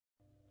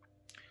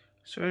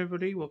So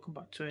everybody, welcome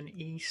back to an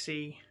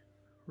EC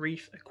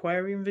Reef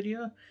Aquarium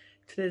video. In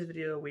today's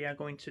video we are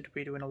going to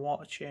be doing a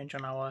water change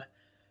on our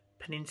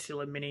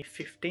Peninsula Mini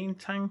 15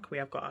 tank. We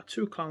have got our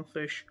two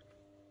clownfish.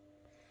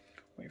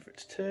 Wait for it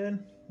to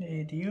turn.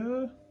 There they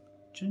are.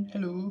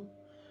 Hello.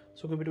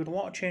 So we're going to be doing a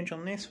water change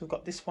on this. We've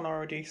got this one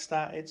already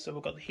started, so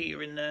we've got the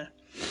heater in there.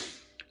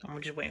 And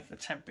we're just waiting for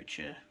the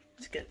temperature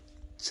to get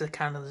to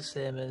kind of the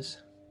same as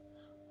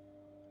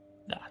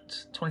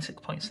that,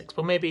 26.6,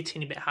 but maybe a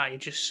teeny bit higher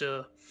just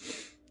so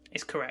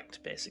it's correct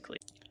basically.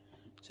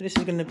 So this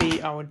is going to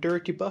be our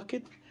dirty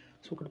bucket,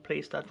 so we're going to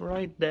place that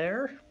right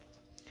there,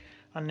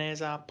 and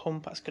there's our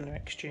pump that's going to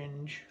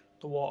exchange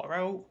the water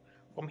out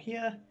from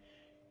here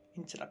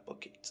into that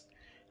bucket,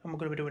 and we're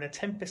going to be doing a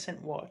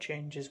 10% water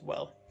change as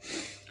well.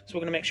 So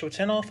we're going to make sure we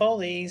turn off all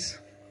these,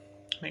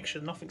 make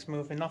sure nothing's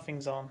moving,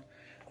 nothing's on,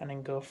 and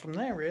then go from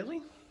there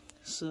really.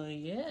 So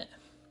yeah,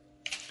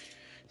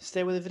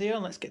 stay with the video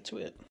and let's get to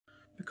it.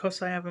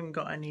 Because I haven't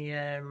got any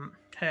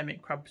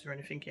hermit crabs or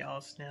anything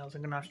else, snails,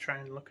 I'm going to have to try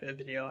and look at a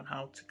video on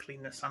how to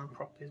clean the sand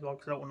properly as well,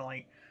 because I don't want to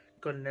like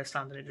go in the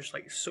sand and it just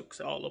like sucks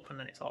it all up and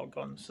then it's all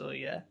gone. So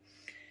yeah,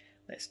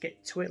 let's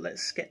get to it.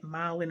 Let's get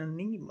Marlin and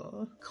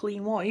Nemo.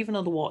 Clean water, even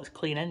though the water's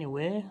clean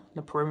anyway,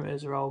 the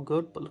perimeters are all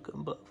good, but look at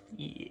them both.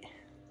 Yeah,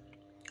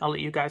 I'll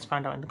let you guys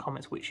find out in the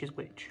comments which is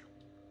which.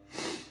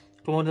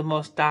 The one with the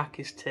most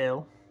darkest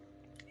tail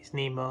is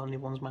Nemo and the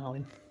one's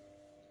Marlin.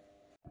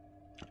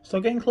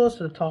 So getting close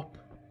to the top,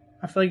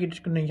 I feel like you're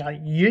just going to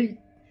like yeet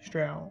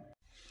straight out.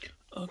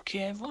 Okay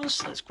everyone,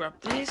 so let's grab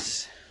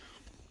this.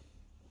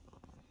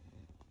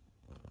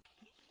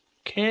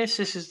 Okay,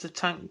 so this is the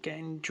tank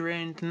getting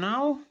drained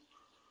now.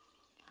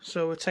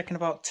 So we're taking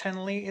about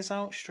 10 litres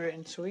out straight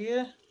into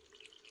here.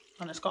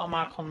 And it's got a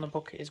mark on the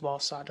bucket as well,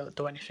 so I don't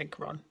do anything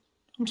wrong.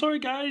 I'm sorry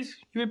guys,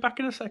 you'll be back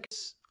in a second.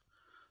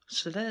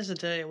 So there's the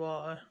dirty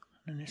water,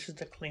 and this is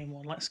the clean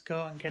one. Let's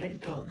go and get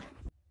it done.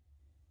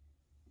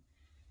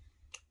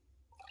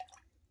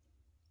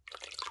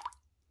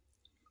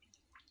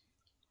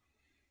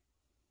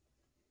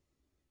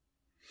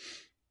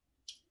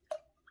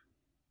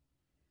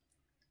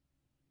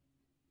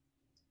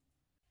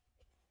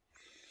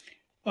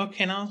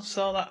 Okay, now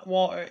so that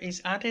water is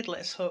added,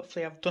 let's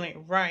hopefully I've done it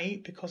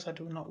right, because I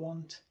do not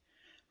want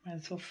my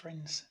little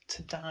friends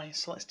to die.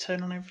 So let's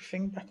turn on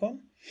everything back on.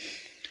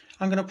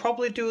 I'm going to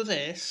probably do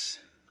this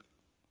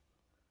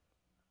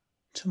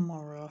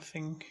tomorrow, I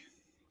think.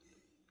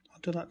 I'll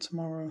do that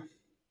tomorrow.